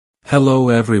Hello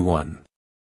everyone.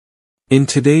 In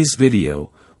today's video,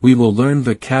 we will learn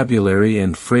vocabulary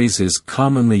and phrases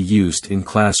commonly used in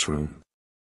classroom.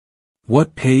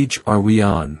 What page are we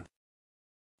on?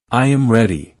 I am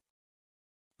ready.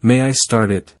 May I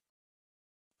start it?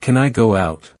 Can I go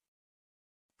out?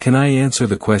 Can I answer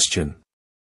the question?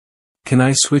 Can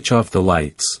I switch off the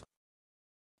lights?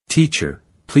 Teacher,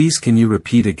 please can you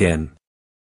repeat again?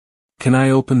 Can I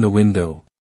open the window?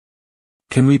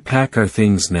 Can we pack our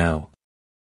things now?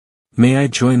 May I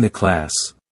join the class?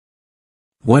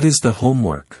 What is the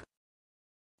homework?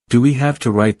 Do we have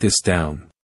to write this down?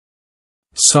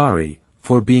 Sorry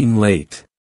for being late.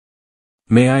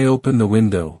 May I open the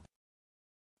window?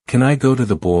 Can I go to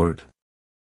the board?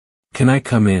 Can I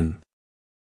come in?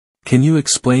 Can you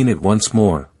explain it once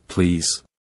more, please?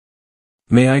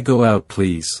 May I go out,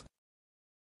 please?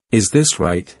 Is this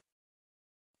right?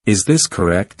 Is this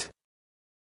correct?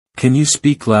 Can you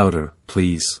speak louder,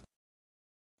 please?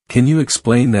 Can you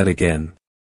explain that again?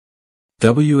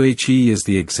 WHE is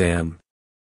the exam.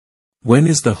 When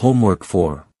is the homework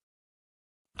for?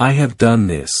 I have done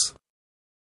this.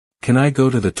 Can I go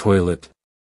to the toilet?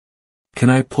 Can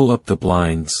I pull up the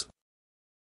blinds?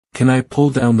 Can I pull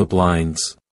down the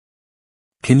blinds?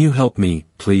 Can you help me,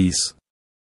 please?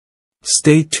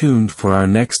 Stay tuned for our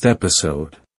next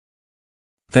episode.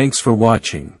 Thanks for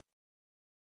watching.